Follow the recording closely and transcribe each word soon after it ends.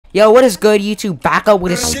Yo, what is good, YouTube? Back up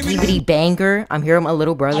with a skibidi banger. I'm here with my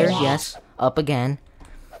little brother. Yes, up again.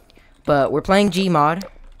 But we're playing gmod,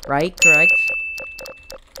 right? Correct.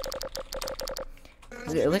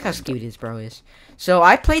 Look how skibidi this bro is. So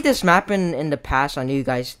I played this map in the past. I knew you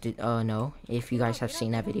guys did know if you guys have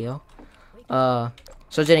seen that video. So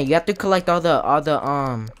Jenny, you have to collect all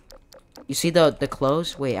the you see the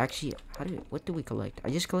clothes? Wait, actually, what do we collect? I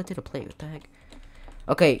just collected a plate. What the heck?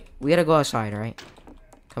 Okay, we gotta go outside, alright?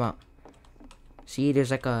 Come out. See, there's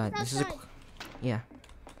like a yeah.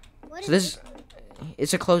 So this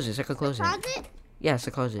it's a closet. It's like a closet. Yeah, it's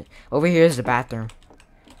a closet. Over here is the bathroom.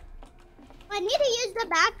 I need to use the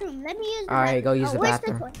bathroom. Let me use the Alright, go use the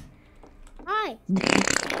bathroom. Hi.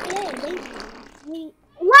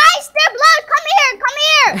 Why is there blood? Come here! Come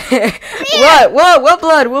here! Come here. What? What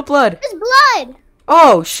blood? What blood? There's blood!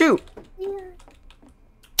 Oh, shoot! Yeah.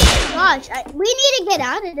 Gosh, we need to get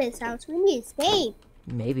out of this house. We need to escape.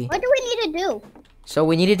 Maybe. What do we need to do? So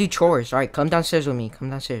we need to do chores. Alright, come downstairs with me. Come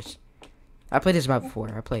downstairs. I played this map before.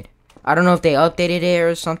 I don't know if they updated it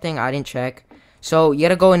or something. I didn't check. So you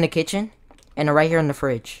gotta go in the kitchen. And right here in the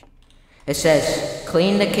fridge. It says,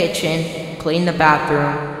 clean the kitchen, clean the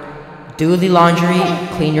bathroom, do the laundry,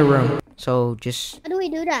 clean your room. So just... How do we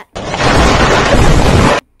do that?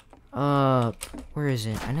 Where is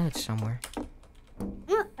it? I know it's somewhere.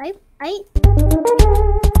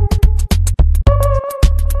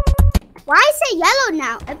 Why is it yellow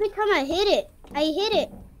now? Every time I hit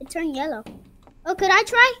it, it turned yellow. Oh, could I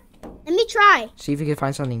try? Let me try. See if you can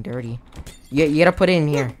find something dirty. You gotta put it in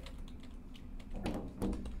here.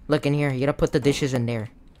 Look in here. You gotta put the dishes in there.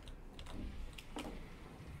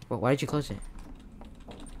 Well, why did you close it?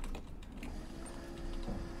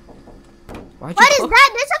 What is that?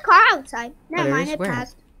 There's a car outside. Never mind, it Where?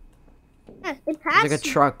 passed. Yeah, it passed. It's like a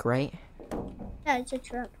truck, right? Yeah, it's a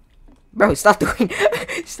truck. Bro, stop doing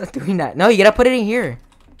that. No, you gotta put it in here.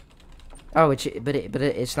 Oh, but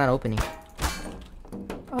it's not opening.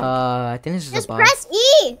 I think this is Just a bug. press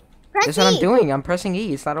E. That's what I'm doing. I'm pressing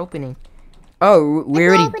E. It's not opening. Oh, we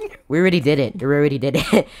already did it. We already did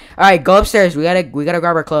it. All right, go upstairs. We gotta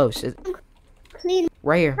grab our clothes. Clean.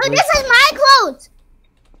 Right here. No, this is my clothes.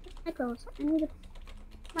 My clothes. I need to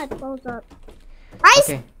put my clothes up.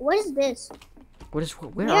 Okay. What is this?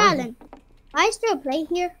 Where are you? Why is there a plate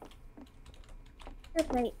here? A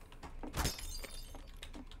plate.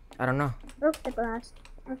 I don't know. Broke the glass.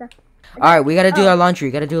 Okay. All right, we gotta do our laundry.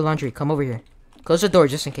 We gotta do laundry. Come over here. Close the door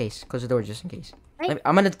just in case. Close the door just in case. Right.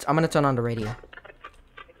 I'm gonna turn on the radio.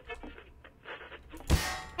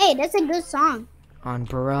 Hey, that's a good song. On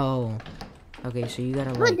bro. Okay, so you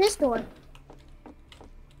gotta Look at this door.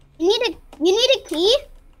 You need a key?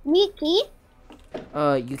 You need a key?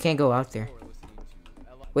 You can't go out there.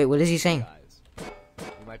 Wait, what is he saying?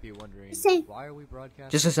 You might be wondering, why are we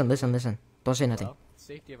broadcasting? Just listen. Don't say nothing. Well, for the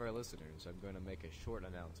safety of our listeners, I'm going to make a short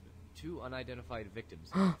announcement. 2 unidentified victims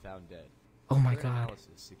have been found dead. Oh my Their god. analysis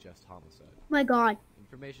suggests homicide. Oh my god.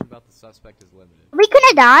 Information about the suspect is limited. Are we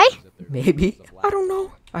gonna die? Maybe. I don't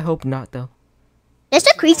know. I hope not though. There's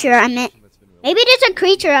a creature, I meant. Maybe there's a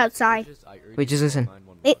creature outside. Wait, just listen.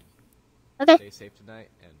 Wait. Okay. Stay safe tonight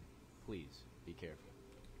and please be careful.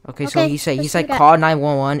 Okay, so he said let's do that. call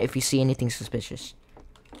 911 if you see anything suspicious.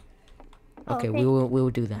 Oh, Okay, okay. we will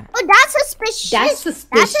do that. Oh, that's suspicious.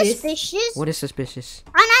 That's suspicious. What is suspicious?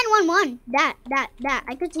 911. That.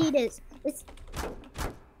 I could see this. It's.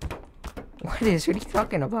 What are you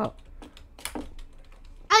talking about?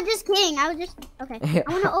 I was just kidding. Okay.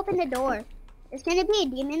 I want to open the door. There's gonna be a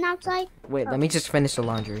demon outside. Wait, let me just finish the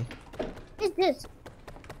laundry. What is this?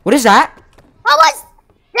 What is that? What was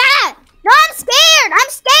that? No, I'm scared. I'm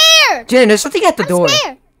scared. Jen, there's something at the door.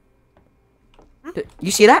 Scared.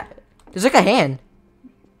 You see that? There's like a hand.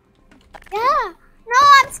 Yeah. No,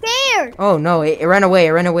 I'm scared. Oh no, it ran away.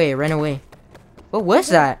 It ran away. What was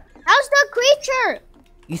that? That was the creature.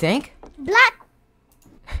 You think? Black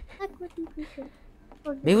looking creature.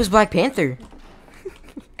 Maybe it was Black Panther.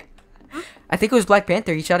 I think it was Black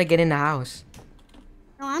Panther. He tried to get in the house.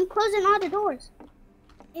 No, I'm closing all the doors.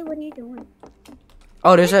 Hey, what are you doing?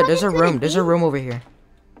 Oh, there's a room. There's a room over here.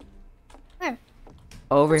 Where?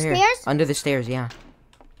 Over here. Upstairs? Under the stairs, yeah.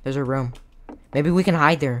 There's a room. Maybe we can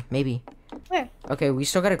hide there. Maybe. Where? Okay, we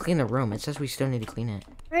still gotta clean the room. It says we still need to clean it.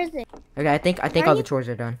 Where is it? Okay, I think all the chores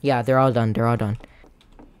are done. Yeah, they're all done.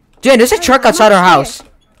 Jen, there's a truck outside our house.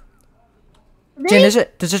 Really? Jen,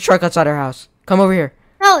 there's a truck outside our house. Come over here.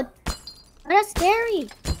 No. Oh, that's scary.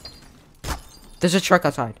 There's a truck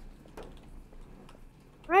outside.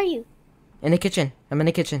 Where are you? In the kitchen. I'm in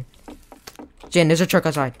the kitchen. Jen, there's a truck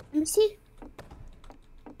outside. Let me see.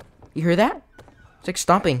 You hear that? It's like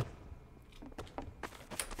stomping.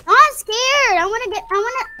 No,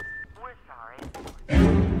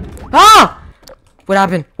 Ah! What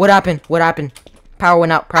happened? What happened? What happened? Power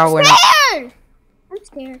went out. Power went out. I'm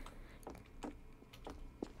scared.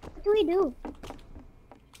 What do we do?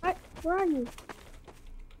 Where are you?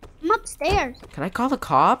 I'm upstairs. Can I call the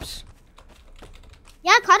cops?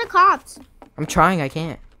 Yeah, call the cops. I'm trying. I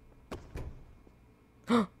can't.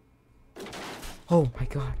 Oh my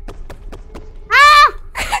god. Ah!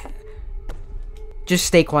 Just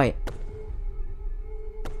stay quiet.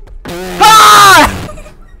 Ah!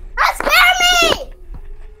 That scared me!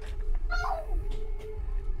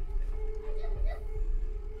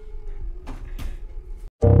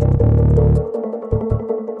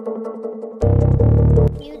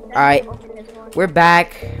 Alright, we're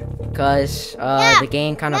back because the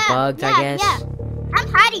game kind of bugged, I guess. Yeah. I'm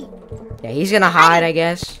hiding. Yeah, he's gonna hide, I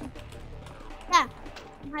guess. Yeah,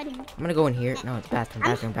 I'm hiding. I'm gonna go in here. No, it's bathroom,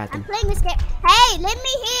 bathroom, bathroom. I'm playing this game. Hey, let me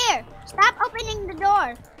here. Stop opening the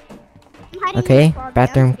door. I'm hiding in Okay, this closet.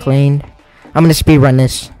 bathroom I'm scared. cleaned. I'm gonna speed run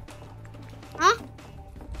this. Huh?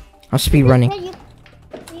 I'm speed running.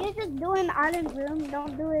 You're just doing island room.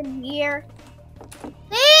 Don't do it here.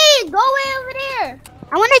 Please, go away over there.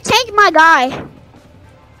 I want to change my guy. I'm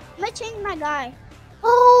gonna change my guy.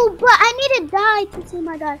 Oh, but I need to die to see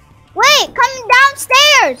my guy. Wait, come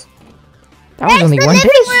downstairs. That was only the one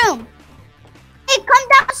living dish. room. Hey, come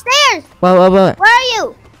downstairs. Whoa. Where are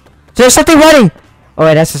you? There's something running. Oh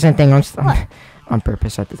wait, that's the same thing. On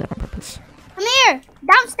purpose. I did that on purpose. Come here.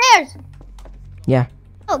 Downstairs. Yeah.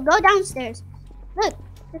 Oh, go downstairs. Look,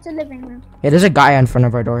 it's a living room. Yeah, there's a guy in front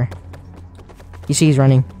of our door. You see, he's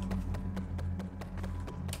running.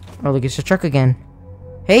 Oh, look, it's a truck again.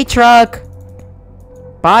 Hey, truck.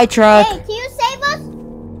 Bye, truck. Hey, can you save us?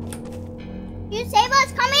 Can you save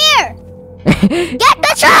us? Come here. Get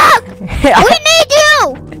the truck. We need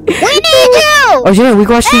you. We need you. Oh, Jaden, we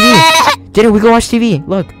go watch TV. Jaden, we go watch TV.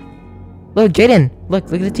 Look. Look, Jaden. Look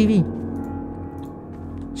at the TV.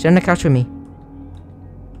 Sit on the couch with me.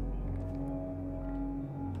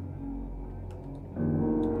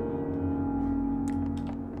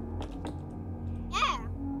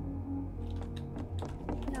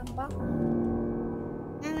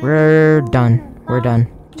 We're done. We're done.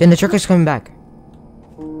 Jaden, the truck is coming back.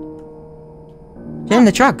 Jaden,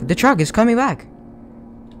 the truck is coming back.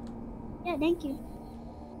 Yeah, thank you.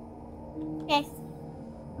 Okay.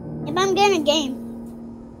 If I'm getting a game.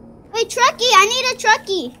 Wait, Trucky, I need a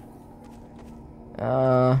Trucky.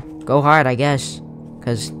 Go hide, I guess.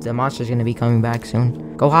 Because the monster's gonna be coming back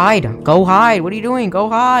soon. Go hide! Go hide! What are you doing? Go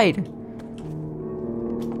hide!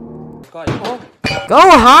 Go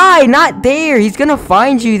hide! Not there! He's gonna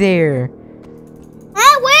find you there!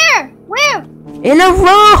 Huh? Where? Where? In a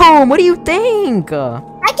room! What do you think? I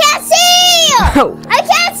can't see! I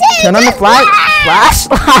can't see! Turn on the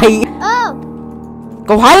flashlight! Oh.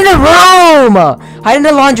 Go hide in the room! Hide in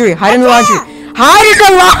the laundry! Hide in the laundry! Hide in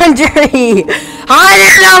the laundry! Hide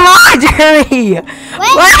in the laundry!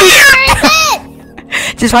 Where is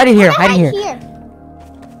it? Just hide in here! Hide in here!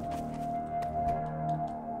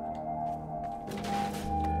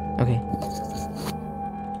 Okay.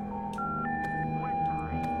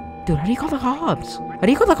 Dude, how do you call the cops? How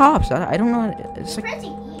do you call the cops? I don't know. It's like,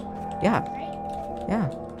 yeah. Yeah.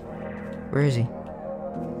 Where is he?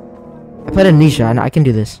 I played Amnesia. I can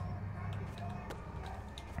do this.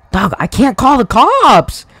 Dog, I can't call the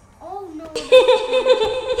cops! Oh, no. Oh,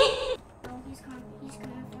 he's coming for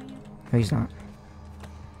you. No, he's not.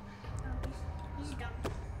 He's dumb.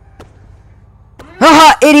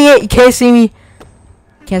 Haha, idiot! You can't see me.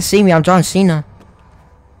 Can't see me. I'm John Cena.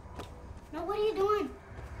 No, what are you doing?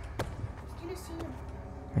 He's gonna see you.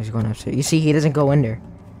 He's going upstairs. You see, he doesn't go in there.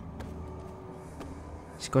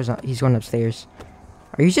 He's going upstairs.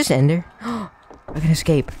 Are you just in there? I can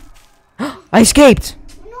escape. I escaped!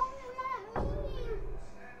 No, not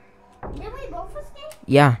me. Did we both escape?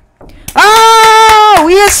 Yeah. Oh!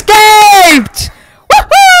 We escaped!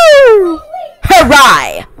 Woohoo!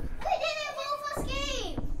 Hooray! We didn't both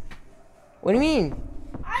escape. What do you mean?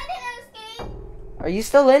 I didn't escape. Are you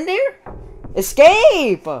still in there?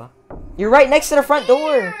 Escape! You're right next to the front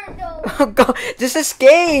door. Go, just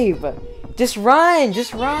escape. Just run.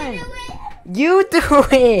 Just run. You do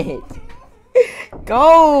it.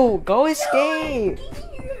 Go escape.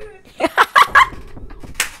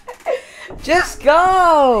 Just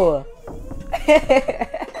go.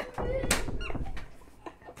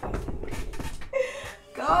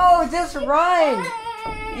 Go, just run.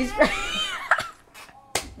 His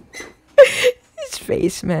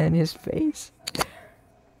face, man, his face.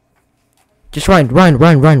 Just run.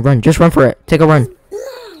 Just run for it. Take a run.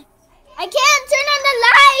 I can't turn on the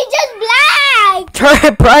light. It's just black.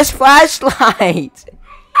 Turn, press flashlight.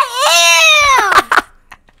 I am!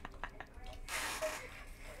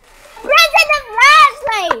 Pressing the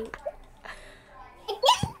flashlight!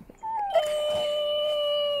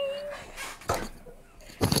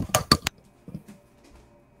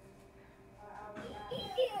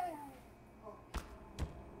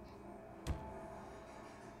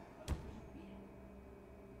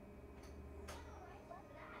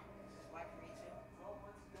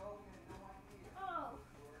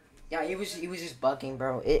 Yeah, he was just bugging,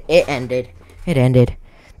 bro. It ended. It ended.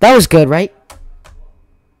 That was good, right?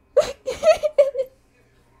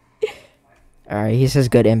 Alright, he says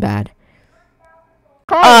good and bad.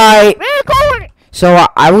 Alright. So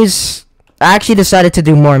I actually decided to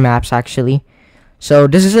do more maps actually. So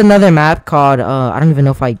this is another map called I don't even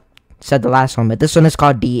know if I said the last one, but this one is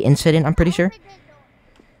called The Incident, I'm pretty sure.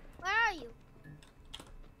 Where are you?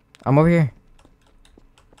 I'm over here.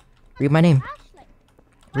 Read my name.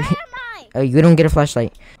 Where am I? You don't get a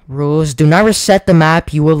flashlight. Rules: do not reset the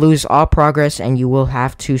map. You will lose all progress and you will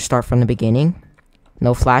have to start from the beginning.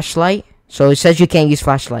 No flashlight. So it says you can't use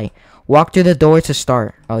flashlight. Walk through the door to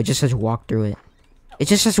start. Oh, it just says walk through it. It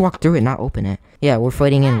just says walk through it, not open it. Yeah, we're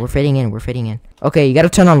fading in. We're fading in. We're fading in. Okay, you gotta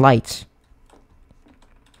turn on lights.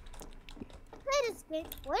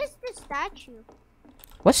 What is this statue?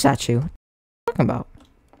 What statue? What are you talking about?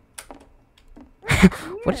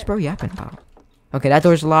 What is bro yapping about? Okay, that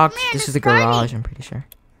door's locked. Come here, This is this the party. garage, I'm pretty sure.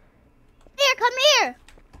 Here, come here.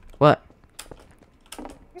 What?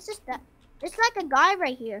 This is it's like a guy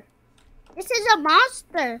right here. This is a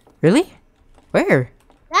monster. Really? Where?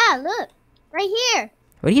 Yeah, look. Right here.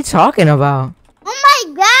 What are you talking about? Oh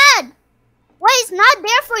my god. Wait, it's not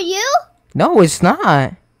there for you? No, it's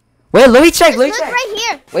not. Wait, let me check. Just Let me look check. right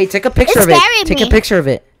here. Wait, take a picture It's of it. scaring Take a me. picture of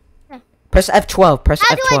it. Press F12. Press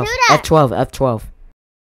How F12. do I do that? F12. F12.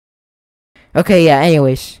 Okay, yeah,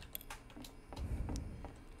 anyways.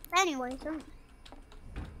 Anyways,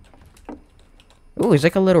 Ooh, it's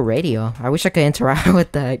like a little radio. I wish I could interact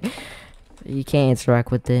with that. You can't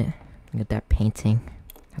interact with it. Look at that painting.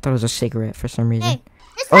 I thought it was a cigarette for some reason. hey,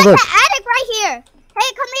 it's Oh, like look. an attic right here.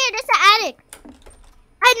 Hey, come here. There's an attic.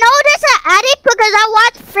 I know there's an attic because I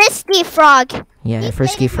watched Frisky Frog. Yeah, He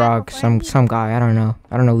Frisky played in Frog. Minecraft. Some guy. I don't know.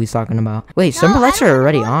 I don't know who he's talking about. Wait, some No, I lights don't are know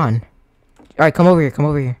already what- on. Alright, come over here. Come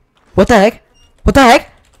over here. What the heck? What the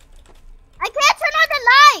heck? I can't turn on the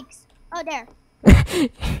lights. Oh, there.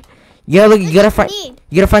 Yeah, look, you This gotta is find me.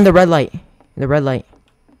 you gotta find the red light. The red light.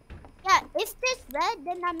 Yeah, if this red,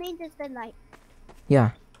 then that means it's the light.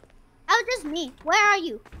 Yeah. Oh, just me. Where are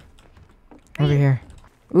you? Over here.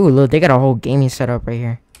 Ooh, look, they got a whole gaming setup right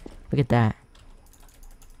here. Look at that.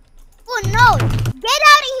 Oh no! Get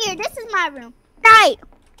out of here! This is my room. Night.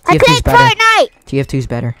 I TF2's played better. Fortnite. TF2's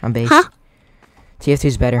better. I'm base. Huh?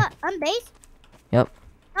 TF2's better. What? I'm base. Yep.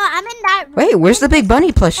 No, I'm in that room. Wait, where's the big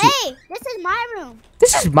bunny plushie? Hey, this is my room.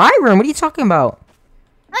 This is my room. What are you talking about?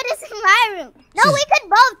 Oh, this is my room. No, This we could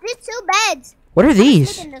both. There's two beds. What are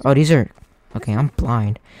these? thinking this Oh, these are. Okay, I'm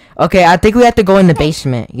blind. Okay, I think we have to go in the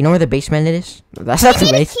basement. You know where the basement is? That's not We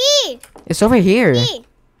the need a base. key. It's over here. Key.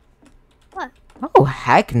 What? Oh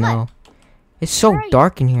heck no! It's so Where are you?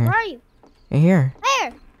 dark in Where here. are you? In here.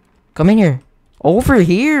 Where? Come in here. Over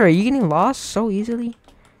here. Are you getting lost so easily?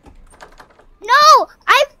 No,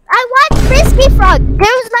 I watched Frisky Frog. There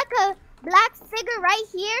was like a black figure right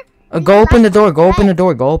here. Go open the Like door. Go open the bed.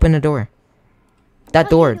 door. Go open the door. That Oh,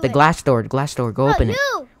 door. you do The it. glass door. The glass door. Go open no, it.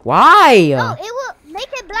 you. Why? No, it will make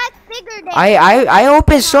a black figure there. I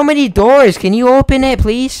opened so many doors. Can you open it,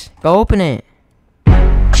 please? Go open it.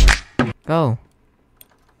 Go.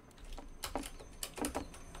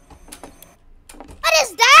 What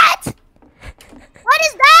is that? What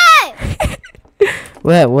is that?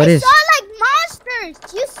 What I is? saw like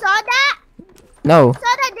monsters. You saw that? No. You saw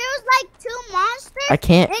that there was like two monsters? I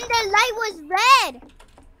can't. And the light was red.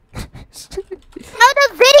 Tell the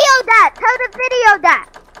video that. Tell the video that.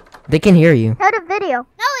 They can hear you. Tell the video.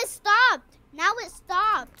 No, it stopped. Now it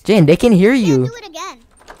stopped. Jane, they can hear Can't you. do it again.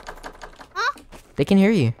 Huh? They can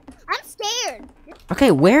hear you. I'm scared.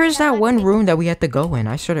 Okay, where is that one room that we had to go in?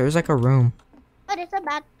 I swear there was like a room. But it's a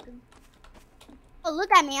bathroom. Oh,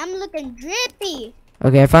 look at me. I'm looking drippy.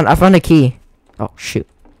 Okay, I found a key. Oh shoot.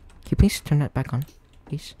 Can you please turn that back on,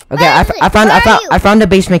 please? Okay, Where is it? I found Where are you? I found the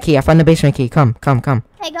basement key. I found the basement key. Come.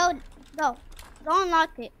 Hey, go. Go unlock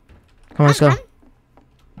it. Come on, let's go.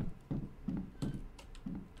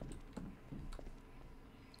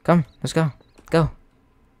 Come, let's go. Go.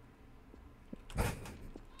 No,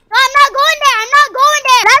 I'm not going there. I'm not going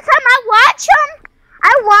there. Last time I watched him,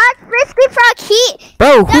 I watched Frisky Frog.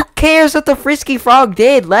 Bro, who cares what the Frisky Frog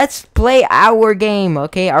did? Let's play our game,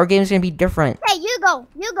 okay? Our game's gonna be different. Hey, you go.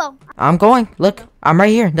 You go. I'm going. Look, I'm right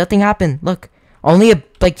here. Nothing happened. Look. Only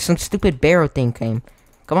like some stupid barrel thing came.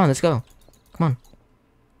 Come on, let's go. Come on.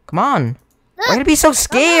 Come on. Look. Why are you be so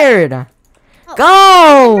scared? Oh.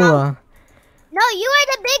 Go! No, you are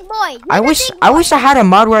the big boy. I wish I had a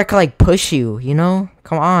mod where I could like push you, you know?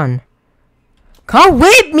 Come on. Come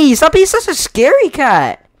with me! Stop being such a scary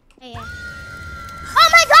cat! Hey, oh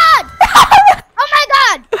my god! Oh my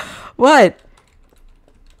god! What?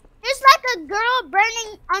 There's like a girl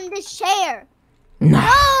burning on this chair. No.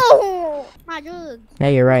 No! My dude. Yeah,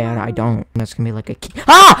 you're right. I don't. That's gonna be like a key.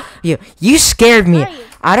 Ah! You scared me. Where are you?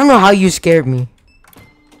 I don't know how you scared me.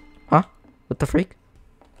 Huh? What the freak?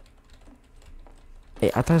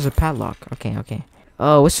 Hey, I thought it was a padlock. Okay, okay.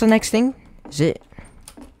 What's the next thing? Is it?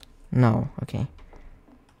 No. Okay.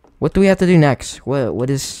 What do we have to do next? What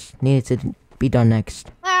is needed to be done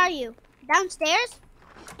next? Where are you? Downstairs?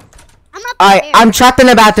 I'm upstairs. I'm trapped in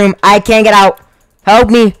the bathroom. I can't get out.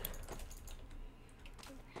 Help me.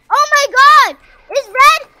 Oh my god! It's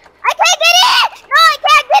red! I can't get in! No, I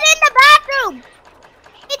can't get in the bathroom!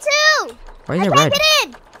 Me too! Why is it I red? can't get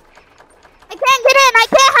in! I can't get in! I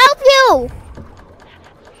can't help you!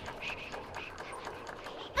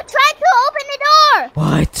 I'm trying to open the door!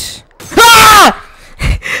 What? Ah!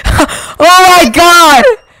 Oh my god!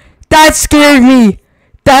 That scared me!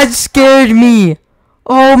 That scared me!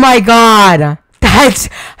 Oh my god!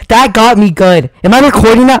 That got me good. Am I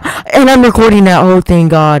recording that? And I'm recording that. Oh,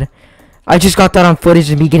 thank god. I just got that on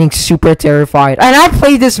footage of me getting super terrified. And I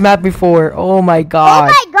played this map before. Oh my god.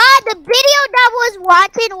 Oh my god, the video that was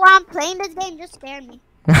watching while I'm playing this game just scared me.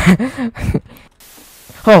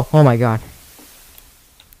 Oh my god.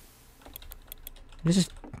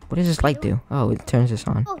 What does this light do? Oh, it turns this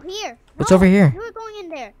on. Oh, here. What's No, over here? You were going in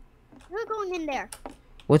there. You were going in there.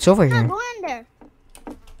 What's over No, here? go in there.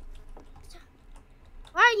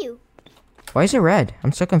 Where are you? Why is it red?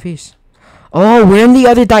 I'm so confused. Oh, we're in the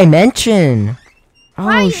other dimension. Why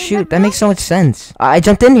are you Oh in shoot, the that makes so much sense. I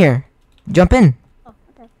jumped in here. Jump in. Oh,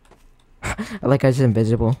 okay. I like I was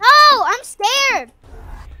invisible. No, I'm scared.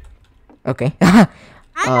 Okay. I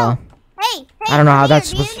know. Hey, I don't know how come here.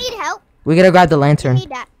 that's Do you supposed to- need help? We gotta grab the You lantern. need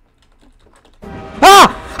that.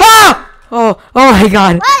 Ah! Ah! Oh my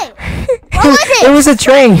god. What? What was it? It was a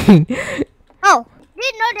train. Oh,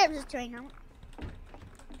 didn't know there was a train.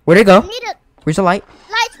 Where'd it go? You need a Where's the light?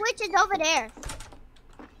 light switch is over there.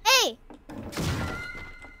 Hey,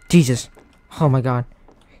 Jesus. Oh my god.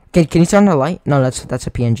 Can you turn on the light? No, that's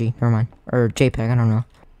a PNG. Never mind. Or JPEG, I don't know.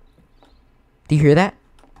 Do you hear that?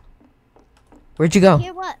 Where'd you go?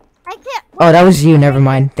 hear what? I can't. Oh, that was you. Never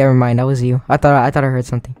mind. Never mind. That was you. I thought I heard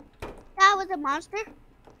something. That was a monster?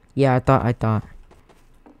 Yeah, I thought.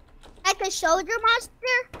 Like a soldier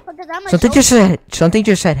monster? Because I'm a Something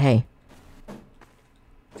just said hey.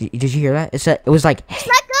 Did you hear that? It was like hey.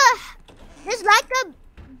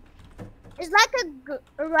 It's like a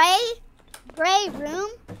gray room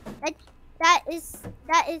that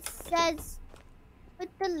says put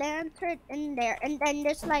the lantern in there, and then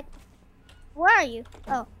there's like, where are you?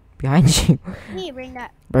 Oh, Behind you. can you bring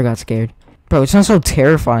that? Bro, I got scared. Bro, it sounds so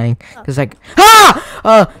terrifying. Oh. Cause like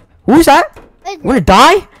who's that? What is You wanna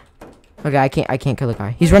die? Okay, I can't kill the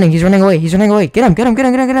guy. He's running away. Get him.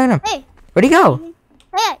 Hey, Where'd he go?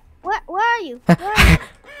 hey, where are you? Where are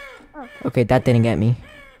you? Okay, that didn't get me.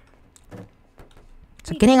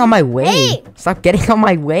 Stop getting on my way. Hey! Stop getting on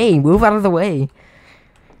my way. Move out of the way.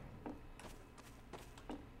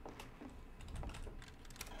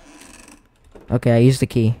 Okay, I used the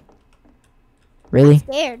key. Really?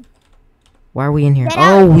 Scared. Why are we in here? Get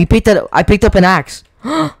out. Oh, I picked up an axe.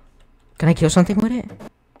 Can I kill something with it?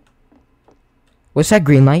 What's that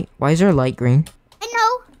green light? Why is there a light green? I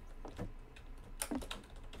know.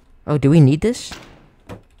 Oh, do we need this?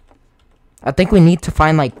 I think we need to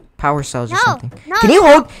find like power cells or No, something. no, Can you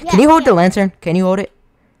no. hold Yeah, Can you hold yeah. the lantern? Can you hold it?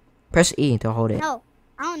 Press E to hold it. No,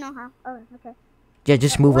 I don't know how. Oh, okay. Yeah,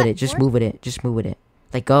 just move with What? it. Just What? move with it. Just move with it.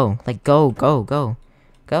 Like go.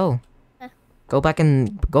 Go. Go back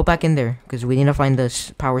in there because we need to find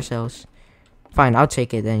the power cells. Fine, I'll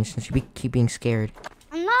take it then since you keep being scared.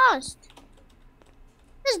 I'm lost.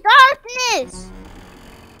 There's darkness.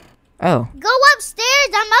 Oh. Go upstairs.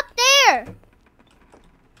 I'm up there.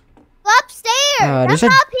 Go upstairs. I'm there's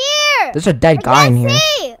up a- here. There's a dead guy in here.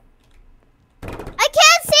 See. I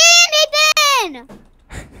can't see anything.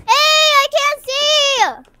 Hey, I can't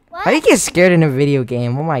see. What? How do you get scared in a video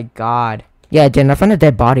game? Oh my god. Yeah, Jen, I found a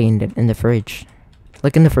dead body in the fridge.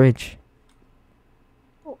 Look in the fridge.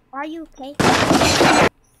 Oh, are you okay?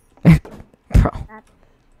 Bro.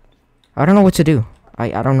 I don't know what to do. I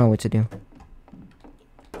don't know what to do.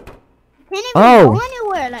 Can't even Oh. go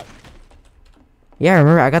anywhere. Like, Yeah,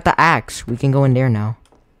 remember, I got the axe. We can go in there now.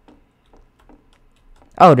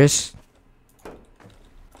 Oh, there's...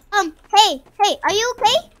 hey, are you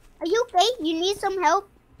okay? Are you okay? You need some help?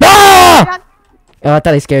 Ah! Oh, I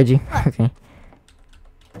thought I scared you. Okay.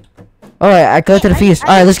 Alright, I go to the feast.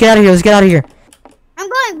 Alright, let's get out of here. Let's get out of here. I'm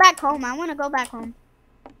going back home. I want to go back home.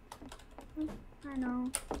 I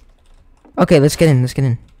know. Okay, let's get in. Let's get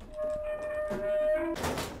in.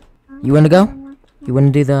 You wanna go? You wanna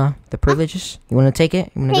do the privileges? You wanna take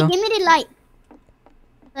it? You wanna Hey, go? give me the light.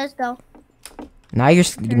 Let's go. Now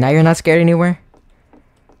you're not scared anywhere?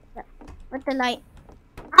 With the light.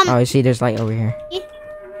 Oh, I see. There's light over here.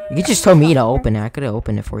 You just told me to open it. I could have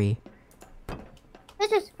opened it for you.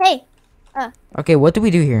 This is hey. Okay, what do we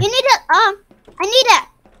do here? You need a I need that.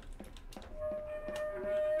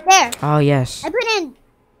 There. Oh yes. I put in.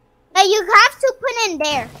 You have to put in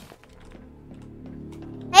there.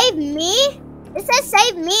 Save me. It says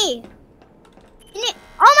save me.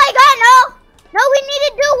 Oh my God, no! No, we need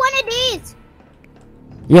to do one of these.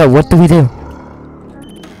 Yeah, what do we do?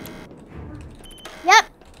 Yep.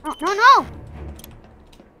 Oh, no.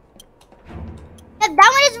 Yep, that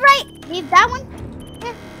one is right. Leave that one.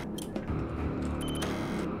 Here.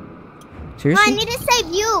 No, Seriously? I need to save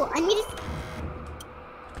you. I need to.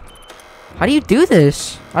 How do you do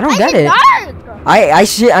this? I don't get it. Dark. I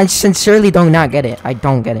sincerely do not get it. I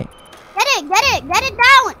don't get it. Get it.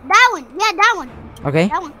 That one. Yeah, that one. Okay.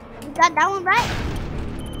 That one. You got that one right.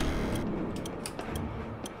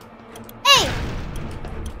 Hey.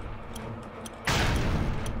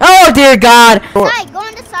 Oh dear God! Side, go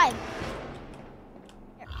on the side.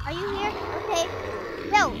 Are you here? Okay.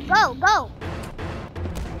 Go.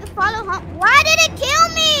 You follow home. Why did it kill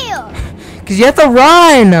me? Cause you have to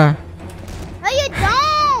run. No, you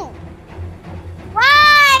don't.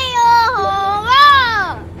 Why? Oh.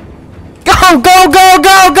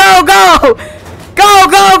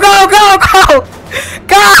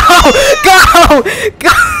 Go!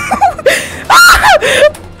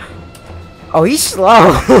 Oh, he's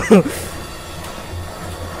slow.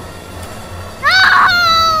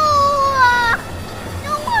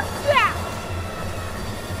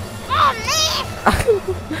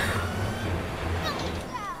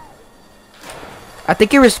 I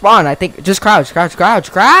think you respawn. I think just crouch. Crouch!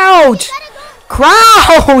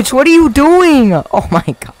 What are you doing? Oh my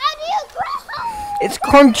God! How do you crouch? It's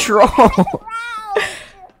control.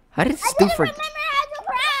 How did it do for?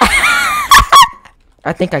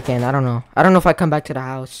 I think I can. I don't know. I don't know if I come back to the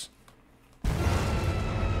house.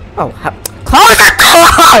 Oh, close the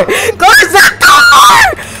door! Close the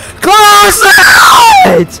door! Close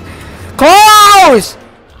it! Close!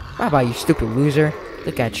 How about you, stupid loser?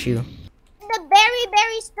 Look at you. The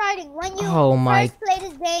very starting when you first play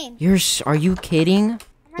this game. Are you kidding?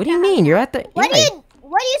 What do you mean? You're at the. What are you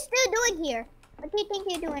still doing here? What do you think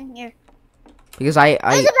you're doing here? Because It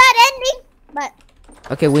was a bad ending, but.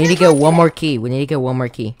 Okay, we need to get one more key. One more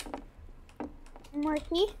key?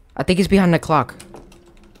 I think it's behind the clock.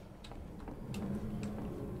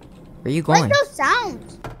 Where are you going? What's those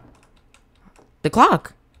sounds? The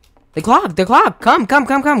clock. Come.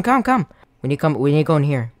 We need to go in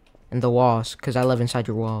here. In the walls. Because I live inside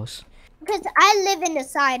your walls. Because I live in the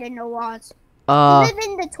side in the walls. You Uh, live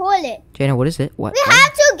in the toilet. Jana, what is it? What? We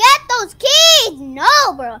have to get those keys!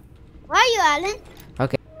 No, bro. Why are you, Alan?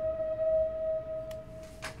 Okay.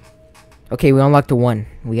 Okay, we unlocked the one.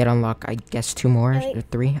 We gotta unlock, I guess, 2 more Wait. or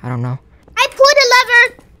 3. I don't know. I pulled a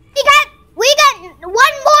lever. We got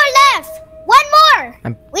one more left. One more.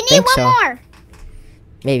 We need think one so. more.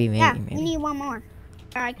 Maybe. Yeah, we need one more.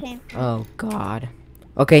 There I came. Oh, God.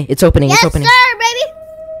 Okay, it's opening. Yes, It's opening. sir, baby.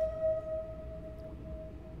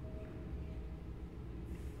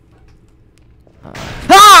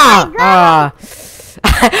 Ah!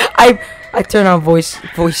 I turn on voice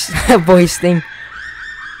thing.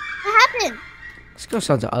 What happened? This girl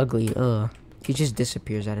sounds ugly. Ugh. He just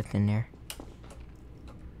disappears out of thin air.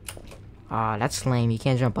 Ah, that's lame. You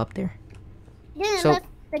can't jump up there. Didn't So- left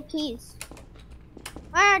the keys.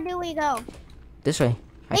 Where do we go? This way.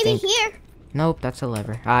 I Maybe think. here. Nope, that's a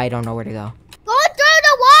lever. I don't know where to go. Go through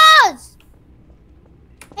the walls.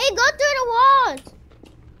 Hey, go through the walls.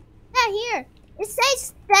 Yeah, here. It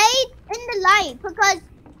says stay in the light because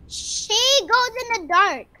she goes in the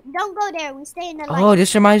dark. Don't go there. We stay in the light. Oh,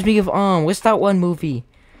 this reminds me of what's that one movie?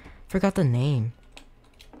 Forgot the name.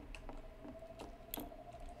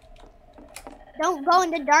 Don't go in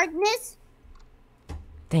the darkness.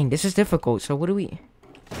 Dang, this is difficult. So what do we?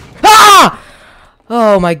 Ah!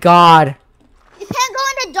 Oh my God. You can't go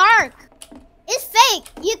in the dark. It's fake.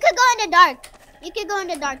 You could go in the dark. You could go in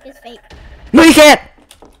the dark. It's fake. No, you can't.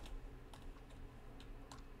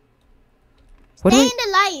 What Stay do in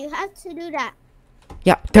the light. You have to do that.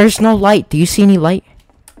 Yeah, there's no light. Do you see any light?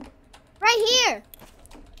 Right here.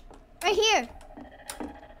 Right here.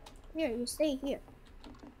 Here, you stay here.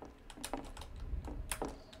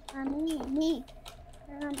 Me.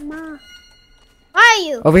 Ma. Where are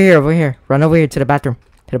you? Over here, over here. Run over here to the bathroom.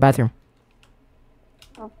 To the bathroom.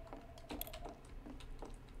 Oh.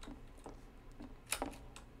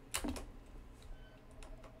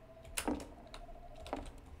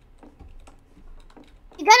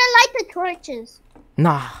 You gotta light the torches.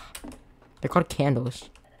 Nah. They're called candles.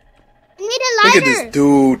 I need a Look lighter. at this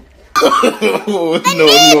dude. I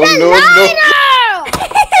need a lighter!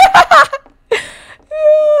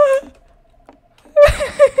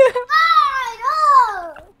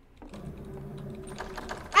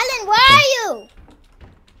 Alan, where are you?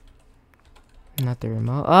 Not the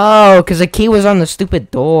remote. Oh, because the key was on the stupid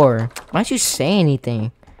door. Why don't you say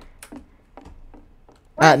anything?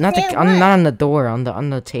 Not the. What? Not on the door. On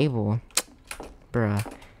the table. Bruh.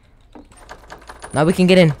 Now we can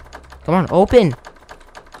get in. Come on, open.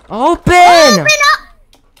 Open! Open up!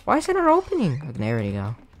 Why is it not opening? Oh, there we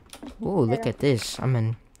go. Ooh, look at this. I'm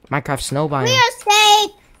in Minecraft snow biome. We are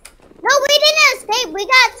safe. No, we didn't escape. We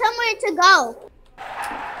got somewhere to go.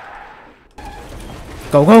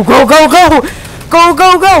 Go, go, go, go, go! Go,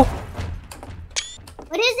 go, go!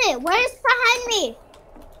 What is it? Where's behind me?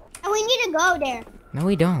 And we need to go there. No,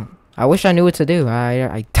 we don't. I wish I knew what to do.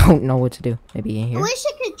 I don't know what to do. Maybe in I here. wish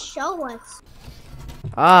it could show us.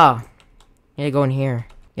 Ah. You gotta go in here.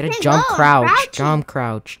 You gotta Okay, jump, go, crouch. crouching. Jump,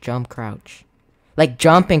 crouch. Jump, crouch. Like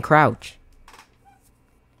jump and crouch.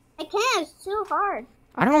 I can't. It's too hard.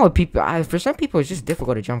 I don't know what people. For some people, it's just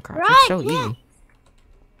difficult to jump crouch. Bro, It's so I can't. easy.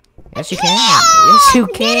 Yes, you can. Yes, you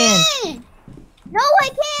Get can. in. No, I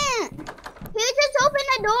can't. Can you just open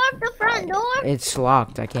the door, the front door? It's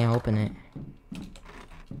locked. I can't open it.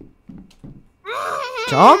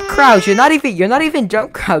 Jump crouch. You're not even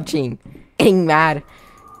jump crouching. Getting mad.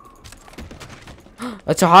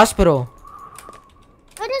 It's a hospital.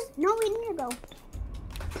 No, we need to go.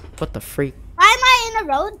 What the freak? Why am I in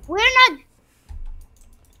the road? We're not.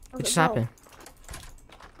 What just go. happened?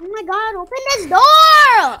 Oh my god, open this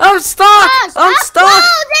door! I'm stuck. Oh, I'm stop stuck.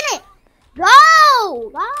 closing it! Go!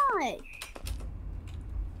 Gosh.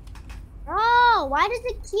 Bro, why does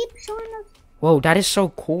it keep showing us? Whoa, that is so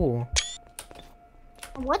cool.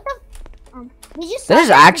 What the? Did you That is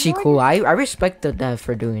stop actually the door? cool. I respect the dev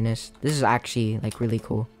for doing this. This is actually like really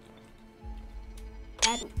cool.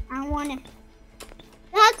 I want it.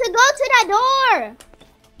 You have to go to that door.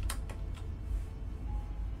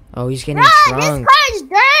 Oh, he's getting Bro, drunk. this car is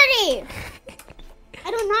dirty.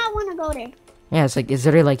 I do not want to go there. Yeah, it's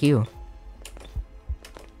literally like you.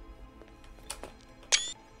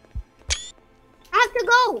 I have to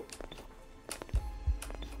go.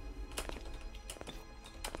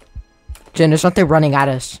 Jen, there's something running at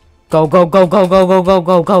us. Go, go, go, go, go, go, go,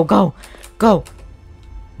 go, go, go, go.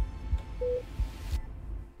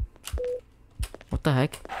 What the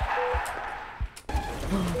heck?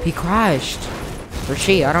 He crashed. Or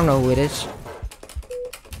she, I don't know who it is.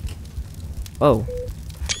 Oh.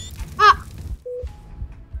 Ah.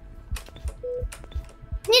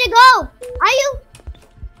 Need to go. Are you?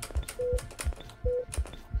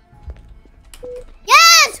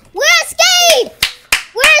 Yes! We're escaped!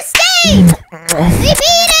 We're escaped! We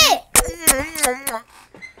beat it!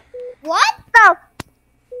 What the?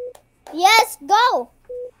 Yes, go.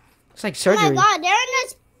 It's like Oh surgery. my god, they're in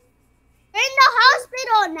the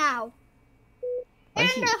hospital now. Why They're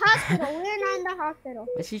is in he- the hospital. We're not in the hospital.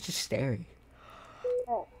 Why is he just staring?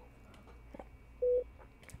 Oh.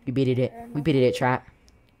 We beat it. We beat it, chat.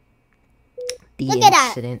 The Look at that.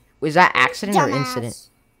 incident. Was that accident or Dumbass. incident?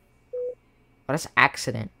 Oh, that's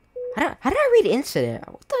accident. How did I read incident?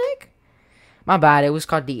 What the heck? My bad. It was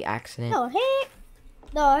called the accident. No hit.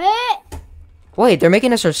 No hit. Wait, they're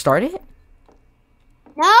making us restart it?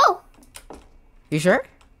 No. You sure?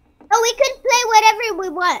 No, we could play whatever we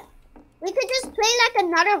want. We could just play like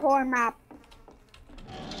another horror map.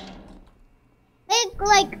 Make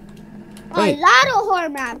like Wait. a lot of horror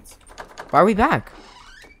maps. Why are we back?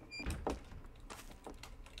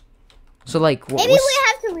 So like, Maybe we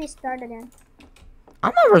have to restart again.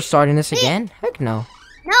 I'm not restarting this again. Heck no.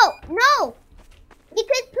 No. We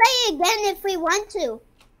could play again if we want to.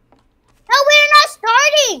 No, we're not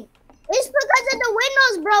starting. It's because of the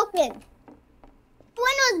window's broken. The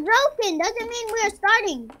window's broken doesn't mean we're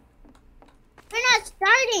starting. We're not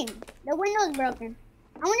starting. The window's broken.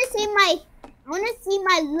 I want to see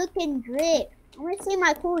my looking drip. I want to see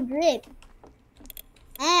my cool drip.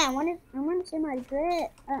 I wanna see my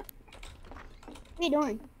drip. What are you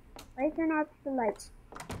doing? Why you turn off the lights?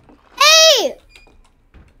 Hey!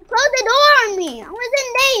 Close the door on me. I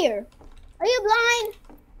wasn't there. Are you blind?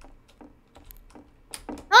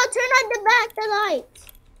 Oh, turn on the lights.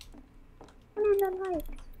 Turn on the lights.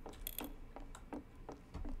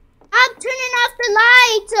 I'm turning off the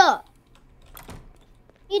lights.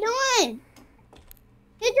 What you doing?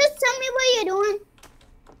 You just tell me what you're doing.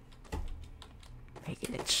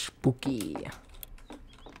 Making it spooky.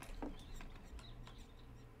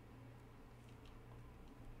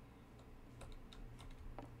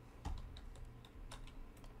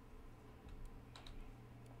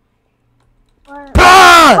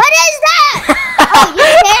 Ah! What is that? Oh, you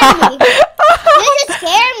scared me. You just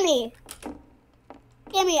scared me.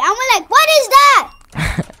 Scared me. I'm like, what is that?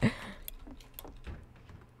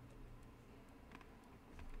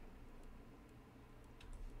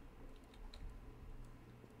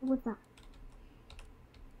 What's that?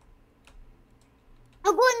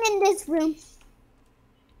 I'm going in this room.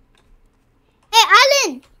 Hey,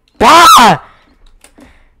 Alan! Ah!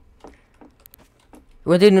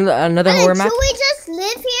 We're doing another Alan, horror map? should we just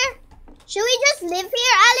live here? Should we just live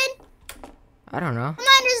here, Alan? I don't know.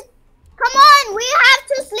 Come on, we have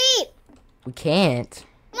to sleep. We can't.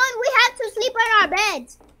 Come on, we have to sleep on our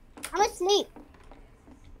beds. I'm asleep.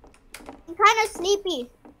 I'm kind of sleepy.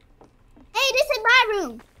 Hey, this is my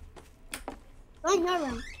room. Go in your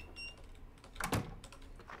room.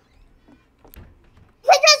 You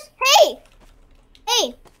can just, hey,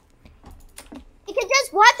 you can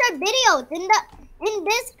just watch our videos in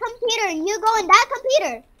this computer, and you go in that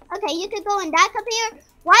computer. Okay, you could go in that computer,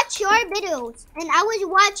 watch your videos, and I will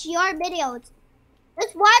watch your videos.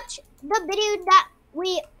 Let's watch the video that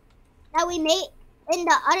we made in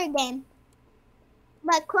the other game.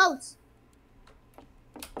 But close.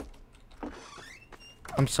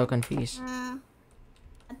 I'm so confused. I'm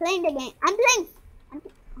playing the game. I'm playing.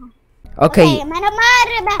 Okay. Okay,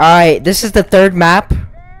 Alright, this is the third map.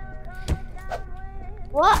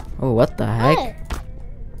 What? Oh, what the heck?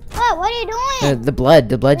 What? What are you doing? The blood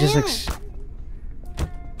just looks...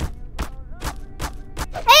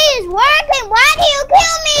 Hey, it's working. Why do you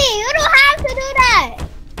kill me? You don't have to do that.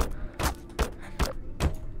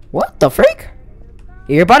 What the frick?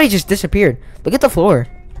 Your body just disappeared. Look at the floor.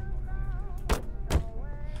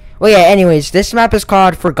 Well, yeah, anyways, this map is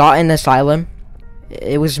called Forgotten Asylum.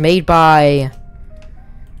 It was made by...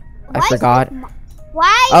 I forgot.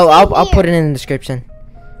 Why? Oh, I'll put it in the description.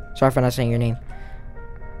 Sorry for not saying your name.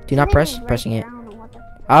 Do not pressing it.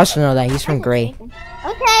 I also know that he's from Gray.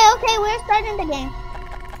 Okay, we're starting the game.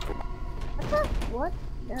 What?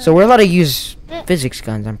 So we're allowed to use physics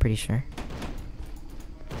guns, I'm pretty sure.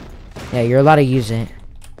 Yeah, you're allowed to use it.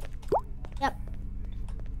 Yep.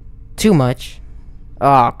 Too much.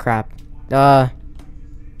 Oh, crap. Oh,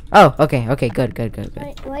 okay, good.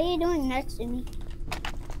 What are you doing next to me?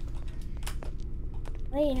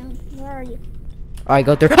 What are you doing? Where are you? Alright,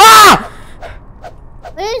 go through. Ah!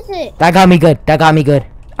 What is it? That got me good.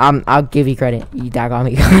 I'll give you credit. That got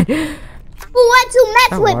me good. Who wants to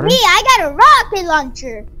mess with me? I got a rocket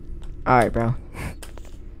launcher. Alright, bro.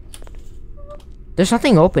 There's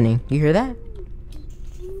nothing opening. You hear that?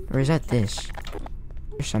 Or is that this?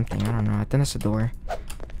 Or something. I don't know. I think that's a door.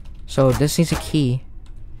 So this needs a key.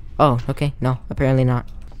 Oh, okay. No, apparently not.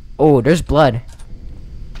 Oh, there's blood.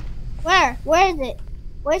 Where? Where is it?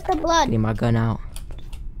 Where's the blood? Getting my gun out.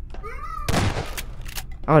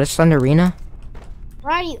 Oh, this is an arena?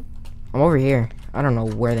 Where are you? I'm over here. I don't know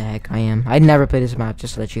where the heck I am. I'd never played this map,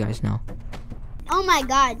 just to let you guys know. Oh my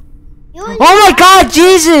god. Oh my god,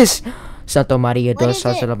 Jesus! Santo Maria, What dos is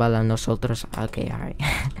it? salva nosotros. Okay, alright.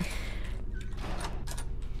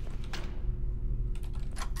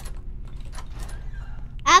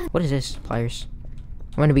 What is this? Pliers.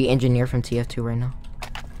 I'm gonna be engineer from TF2 right now.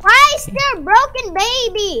 Why is there a broken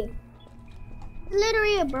baby?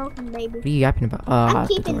 Literally a broken baby. What are you yapping about? I'm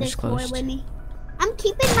The keeping door this is toy closed. with me. I'm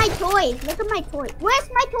keeping my toys. Look at my toy. Where's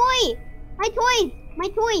my toy? My toy. My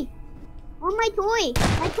toy. Oh, my toy.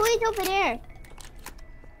 My toy's over there.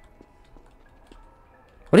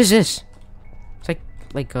 What is this? It's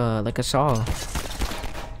like a saw.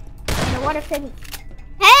 The water thing.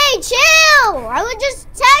 Hey, chill! I was just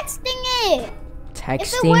texting it. Texting?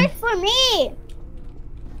 If it worked for me.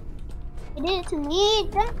 You did it to me.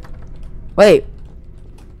 Wait.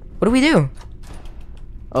 What do we do?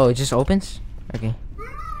 Oh, it just opens? Okay.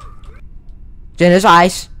 Jen, there's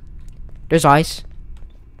ice. There's ice.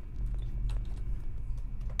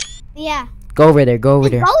 Yeah. Go over there. Go over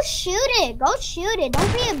there. Go shoot it. Go shoot it.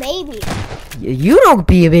 Don't be a baby. You don't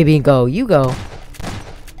be a baby and go. You go.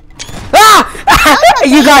 Ah! Don't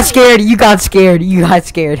You got scared. You got scared. You got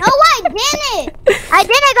scared. No, I didn't. I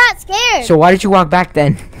didn't got scared. So why did you walk back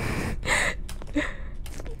then?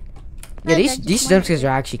 Yeah, these jump scares are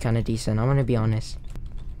actually kind of decent. I'm gonna be honest.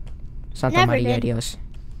 Santa Maria Dios.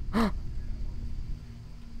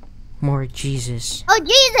 More Jesus. Oh,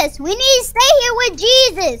 Jesus. We need to stay here with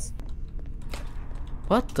Jesus.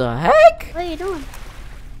 What the heck? What are you doing?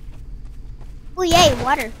 Oh, yay,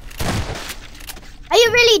 water. Are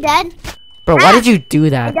you really dead? Bro, why did you do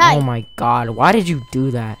that? I died. Oh my god, why did you do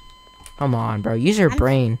that? Come on, bro. Use your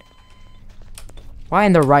brain. Why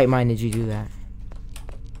in the right mind did you do that?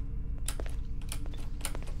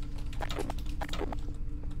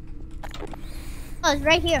 Oh, it's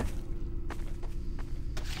right here.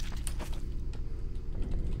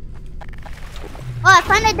 Oh, I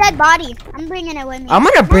found a dead body. I'm bringing it with me. I'm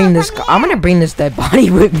gonna bring this. I'm gonna bring this dead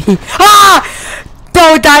body with me. Ah!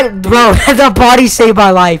 Don't die, bro. The body saved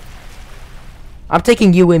my life. I'm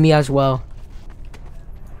taking you with me as well.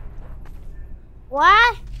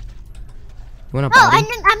 What? You want a Oh, body?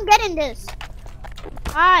 I'm getting this.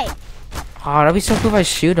 Alright. Oh, that'd be so cool if I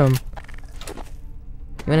shoot him.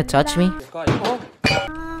 You wanna touch me?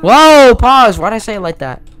 Whoa! Pause. Why'd I say it like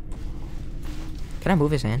that? Can I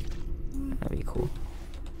move his hand? That'd be cool.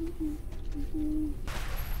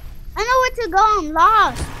 I know where to go. I'm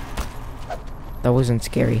lost. That wasn't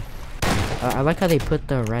scary. I like how they put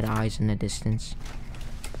the red eyes in the distance.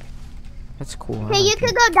 That's cool. Okay, you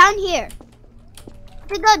could go down here. You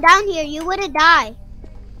could go down here. You wouldn't die.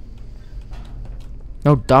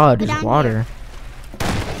 No, duh. Go There's down water.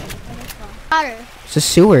 Water. It's the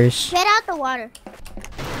sewers. Get out the water.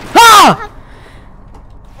 Ah!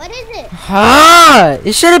 What is it? Ah!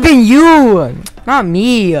 It should have been you, not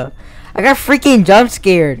me. I got freaking jump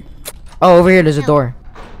scared. Oh, over here, there's a door.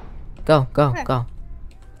 Go, go, Where? go.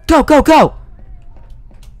 Go, go, go!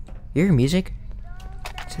 You hear music?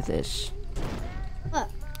 To this. What?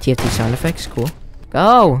 TFT sound effects, cool.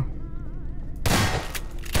 Go!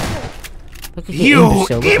 Look at you,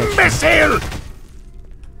 imbecile! Look at you. Imbecile!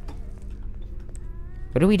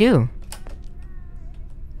 What do we do?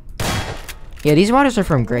 Yeah, these waters are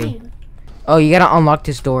from Gray. Oh, you gotta unlock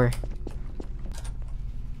this door.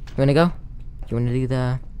 You wanna go? You wanna do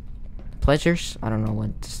the pleasures? I don't know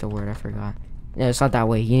what's the word. I forgot. No, it's not that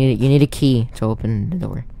way. You need a key to open the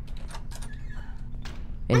door.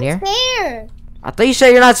 In there? Scared. I thought you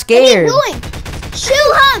said you're not What are scared. you doing?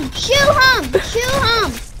 Shoot him! Shoot him! Shoot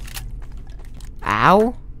him!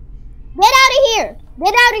 Ow! Get out of here!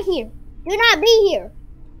 Get out of here! Do not be here!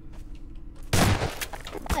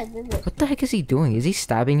 What is this? What the heck is he doing? Is he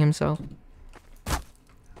stabbing himself?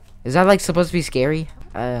 Is that like supposed to be scary?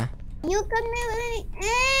 You can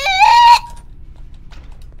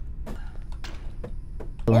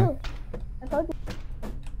Ew. I told you.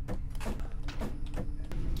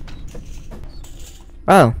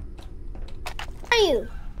 Oh. Where are you?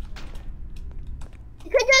 You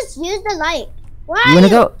could just use the light. Where You are wanna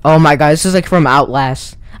you? go? Oh my god, this is like from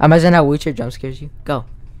Outlast. Imagine how Witcher jump scares you. Go.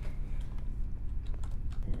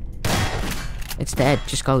 It's dead.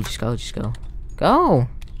 Just go, just go, just go. Go.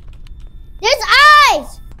 There's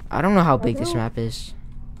eyes! I don't know how big this map is.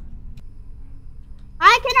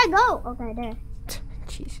 How can I go? Okay, there.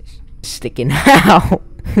 Jesus. Sticking out.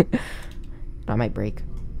 That might break.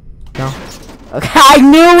 No. Okay, I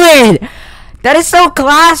knew it! That is so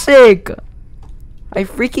classic! I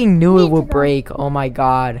freaking knew it would break. Oh my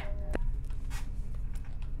god.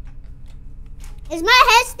 Is my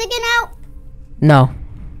head sticking out? No.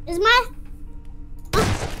 Is my...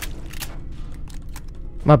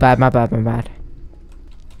 My bad, my bad, my bad.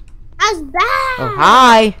 That's bad! Oh,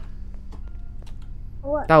 hi!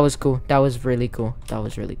 What? That was cool. That was really cool. That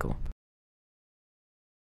was really cool.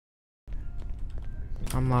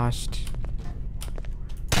 I'm lost.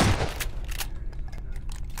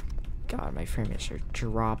 God, my frame rates are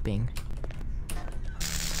dropping.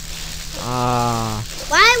 Ah.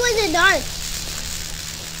 Why was it dark?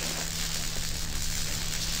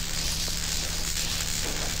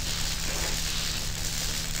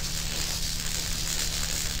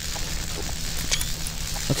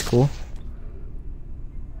 That's cool.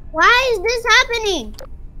 Why is this happening?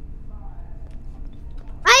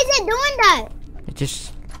 Why is it doing that? It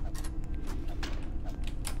just...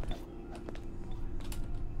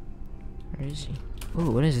 Where is he?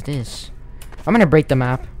 Ooh, what is this? I'm gonna break the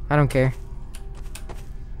map. I don't care.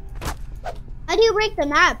 How do you break the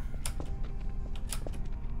map?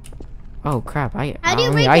 Oh crap! How do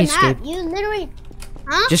you break the map? You literally...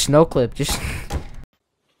 Huh? Just no clip. Just...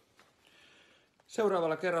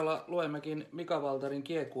 Seuraavalla kerralla luemmekin Mika Valtarin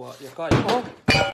kiekua ja kaivoa.